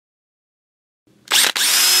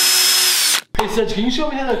Hey Sedge, can you show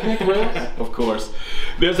me how to connect the rails? Of course.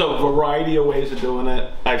 There's a variety of ways of doing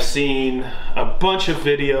it. I've seen a bunch of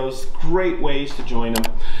videos, great ways to join them.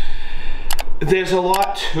 There's a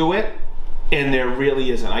lot to it, and there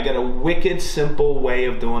really isn't. I got a wicked simple way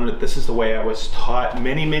of doing it. This is the way I was taught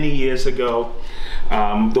many, many years ago.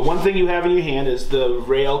 The one thing you have in your hand is the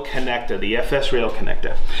rail connector, the FS rail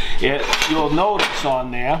connector. You'll notice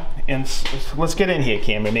on there, and let's get in here,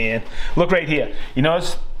 cameraman. Look right here. You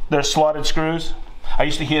notice there's slotted screws? I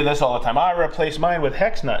used to hear this all the time. I replace mine with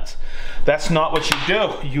hex nuts. That's not what you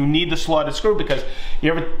do. You need the slotted screw because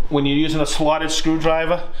when you're using a slotted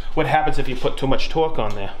screwdriver, what happens if you put too much torque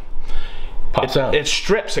on there? Pops out. It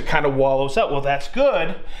strips, it kind of wallows out. Well, that's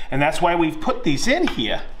good, and that's why we've put these in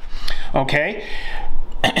here, okay?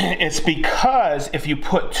 It's because if you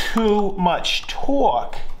put too much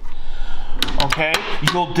torque, okay,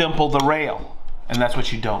 you'll dimple the rail, and that's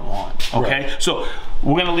what you don't want, okay? Right. So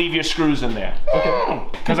we're gonna leave your screws in there, okay?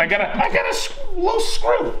 Because I got a little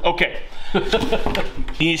screw, okay.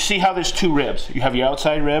 You see how there's two ribs? You have your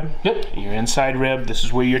outside rib, yep, and your inside rib. This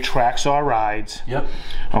is where your track saw rides, yep,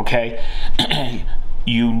 okay?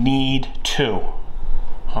 You need two,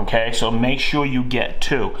 okay? So make sure you get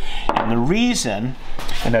two. And the reason,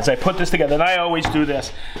 and as I put this together, and I always do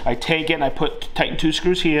this, I take it and I tighten two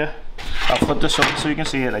screws here. I'll flip this over so you can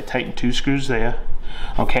see it. I tighten two screws there.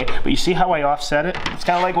 Okay, but you see how I offset it? It's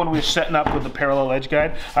kind of like when we were setting up with the parallel edge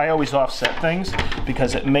guide. I always offset things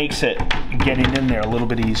because it makes it getting in there a little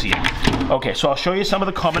bit easier. Okay, so I'll show you some of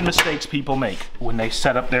the common mistakes people make when they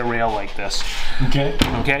set up their rail like this. Okay.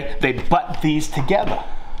 Okay, they butt these together.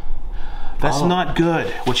 That's not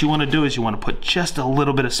good. What you want to do is you want to put just a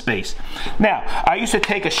little bit of space. Now, I used to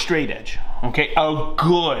take a straight edge, okay? A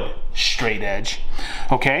good straight edge,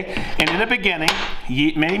 okay? And in the beginning,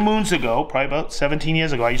 many moons ago, probably about 17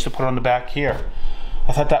 years ago, I used to put it on the back here.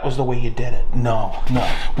 I thought that was the way you did it. No.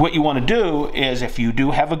 What you want to do is if you do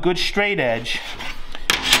have a good straight edge,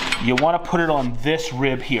 you want to put it on this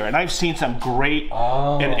rib here. And I've seen some great,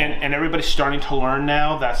 and everybody's starting to learn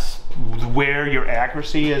now, that's where your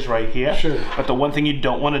accuracy is right here. Sure. But the one thing you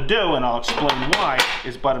don't want to do, and I'll explain why,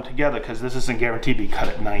 is butt them together because this isn't guaranteed to be cut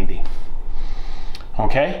at 90.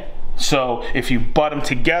 Okay? So if you butt them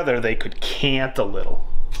together, they could cant a little.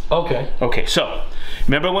 Okay. Okay, so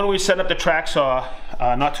remember when we set up the track saw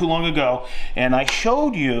not too long ago, and I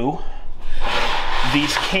showed you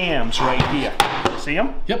these cams right here. See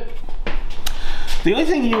them? Yep. The only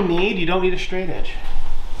thing you don't need a straight edge,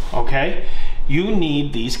 okay? You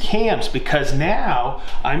need these cams because now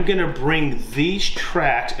I'm gonna bring these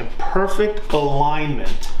tracks in perfect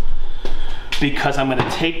alignment because I'm gonna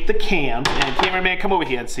take the cams, and cameraman, come over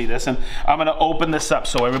here and see this, and I'm gonna open this up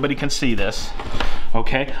so everybody can see this,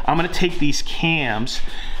 okay? I'm gonna take these cams,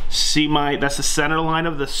 see that's the center line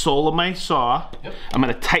of the sole of my saw. Yep. I'm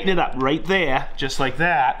gonna tighten it up right there, just like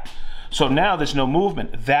that. So now there's no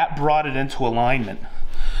movement. That brought it into alignment.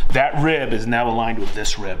 That rib is now aligned with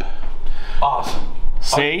this rib. Awesome.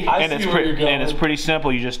 See? And it's pretty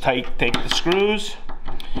simple. You just take the screws,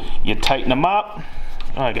 you tighten them up.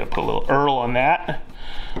 Oh, I gotta put a little Earl on that.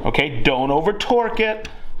 Okay, don't over torque it.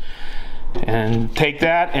 And take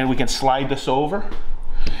that, and we can slide this over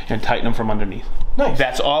and tighten them from underneath. Nice.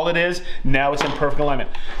 That's all it is. Now it's in perfect alignment.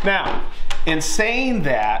 Now, in saying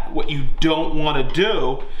that, what you don't want to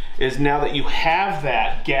do is now that you have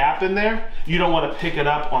that gap in there, you don't want to pick it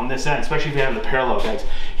up on this end, especially if you have the parallel guides.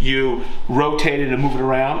 You rotate it and move it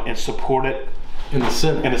around and support it in the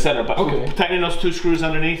center. In the center, but tightening those two screws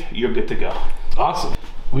underneath, you're good to go. Awesome.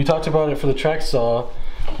 We talked about it for the track saw.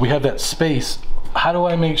 We have that space. How do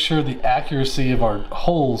I make sure the accuracy of our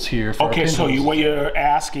holes here for our so what you're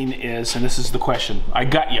asking is, and this is the question, I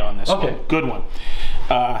got you on this one. Good one.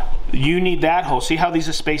 You need that hole. See how these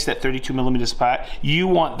are spaced at 32 millimeters apart? You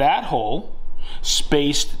want that hole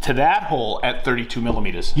spaced to that hole at 32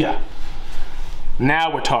 millimeters. Yeah.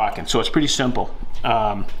 Now we're talking. So it's pretty simple.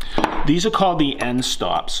 These are called the end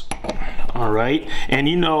stops. All right, and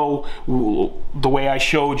you know the way I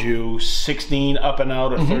showed you, 16 up and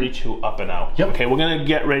out or 32 up and out. Yep. Okay, we're gonna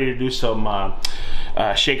get ready to do some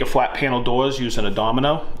shaker flat panel doors using a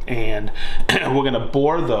domino, and we're gonna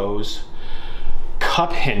bore those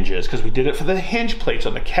cup hinges because we did it for the hinge plates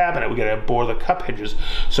on the cabinet. We gotta bore the cup hinges,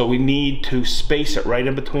 so we need to space it right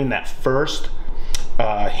in between that first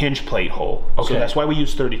hinge plate hole. So that's why we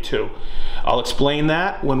use 32. I'll explain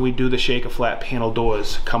that when we do the shaker flat panel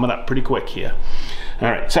doors coming up pretty quick here. All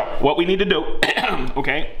right, so what we need to do,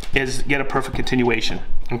 is get a perfect continuation.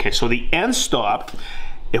 Okay, so the end stop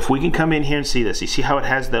if we can come in here and see this, you see how it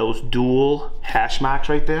has those dual hash marks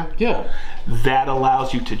right there? Yeah. That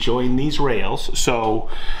allows you to join these rails. So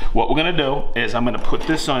what we're gonna do is I'm gonna put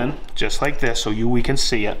this on just like this so we can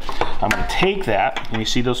see it. I'm gonna take that, and you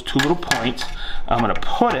see those two little points, I'm gonna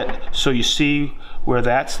put it so you see where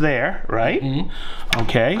that's there, right?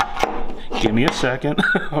 Okay, give me a second.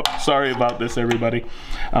 Sorry about this, everybody.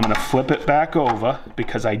 I'm gonna flip it back over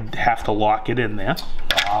because I have to lock it in there.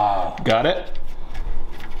 Got it?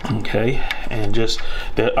 Okay, and just,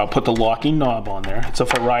 I'll put the locking knob on there. It's a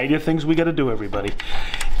variety of things we gotta do, everybody.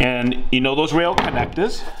 And you know those rail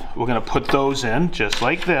connectors? We're gonna put those in just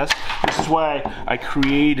like this. This is why I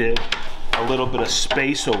created a little bit of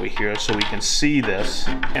space over here so we can see this.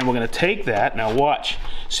 And we're gonna take that, now watch.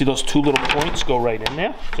 See those two little points go right in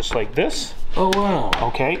there, just like this? Oh, wow.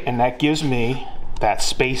 Okay, and that gives me that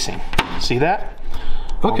spacing. See that?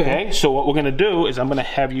 Okay. So what we're gonna do is I'm gonna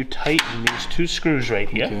have you tighten these two screws right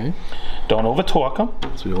here. Okay. Don't over torque them.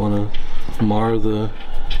 So we don't want to mar the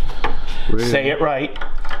rail. Say it right.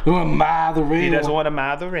 We want to mar the rail. He doesn't want to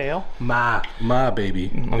mar the rail. Ma,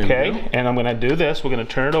 baby. Okay, and I'm gonna do this. We're gonna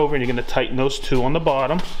turn it over and you're gonna tighten those two on the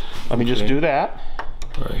bottom. Let me just do that.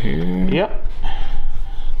 Right here. Yep.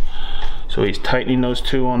 So he's tightening those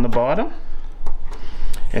two on the bottom.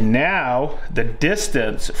 And now the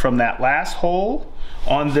distance from that last hole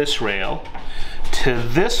on this rail to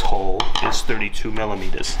this hole is 32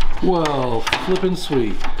 millimeters. Well, flippin'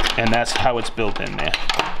 sweet. And that's how it's built in there.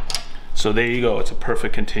 So there you go, it's a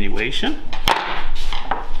perfect continuation.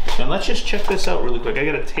 And let's just check this out really quick. I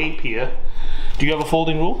got a tape here. Do you have a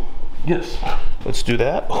folding rule? Yes. Let's do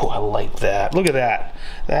that. Oh, I like that. Look at that.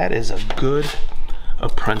 That is a good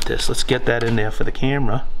apprentice. Let's get that in there for the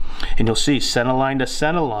camera. And you'll see center line to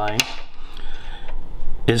center line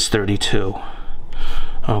is 32.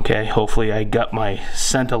 Okay, hopefully I got my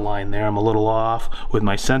center line there. I'm a little off with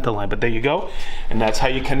my center line, but there you go. And that's how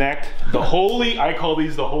you connect the holy, I call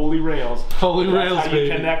these the holy rails. Holy rails, That's how baby.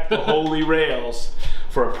 you connect the holy rails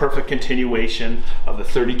for a perfect continuation of the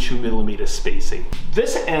 32 millimeter spacing.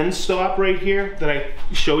 This end stop right here that I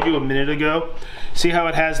showed you a minute ago, see how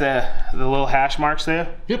it has the little hash marks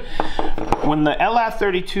there? Yep. When the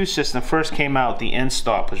LR32 system first came out, the end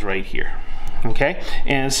stop was right here. Okay,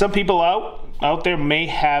 and some people out there may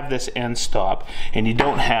have this end stop and you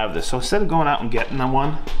don't have this. So instead of going out and getting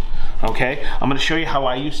one, okay, I'm going to show you how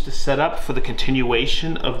I used to set up for the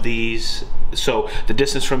continuation of these. So the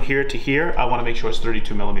distance from here to here, I want to make sure it's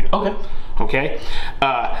 32 millimeter. Okay. Okay.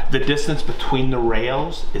 The distance between the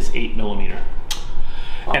rails is 8 millimeter.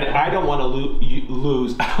 And I don't want to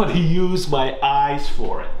lose, I want to use my eyes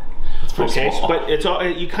for it. Okay, small. but it's all,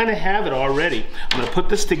 you kind of have it already. I'm going to put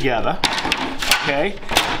this together, okay?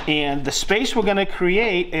 And the space we're going to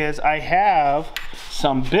create is I have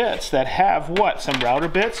some bits that have what? Some router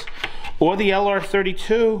bits or the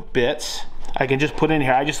LR32 bits. I can just put in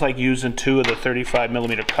here. I just like using 2 of the 35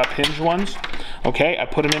 millimeter cup hinge ones. Okay, I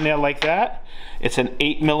put them in there like that. It's an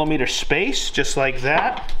 8 millimeter space, just like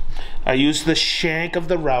that. I use the shank of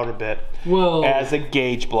the router bit as a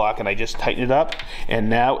gauge block, and I just tighten it up, and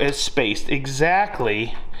now it's spaced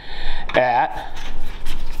exactly at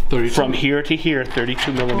 32. From here to here,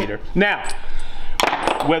 32 millimeter. Now,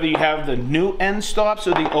 whether you have the new end stops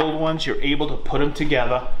or the old ones, you're able to put them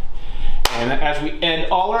together. And as we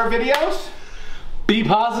end all our videos, be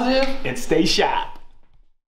positive and stay sharp.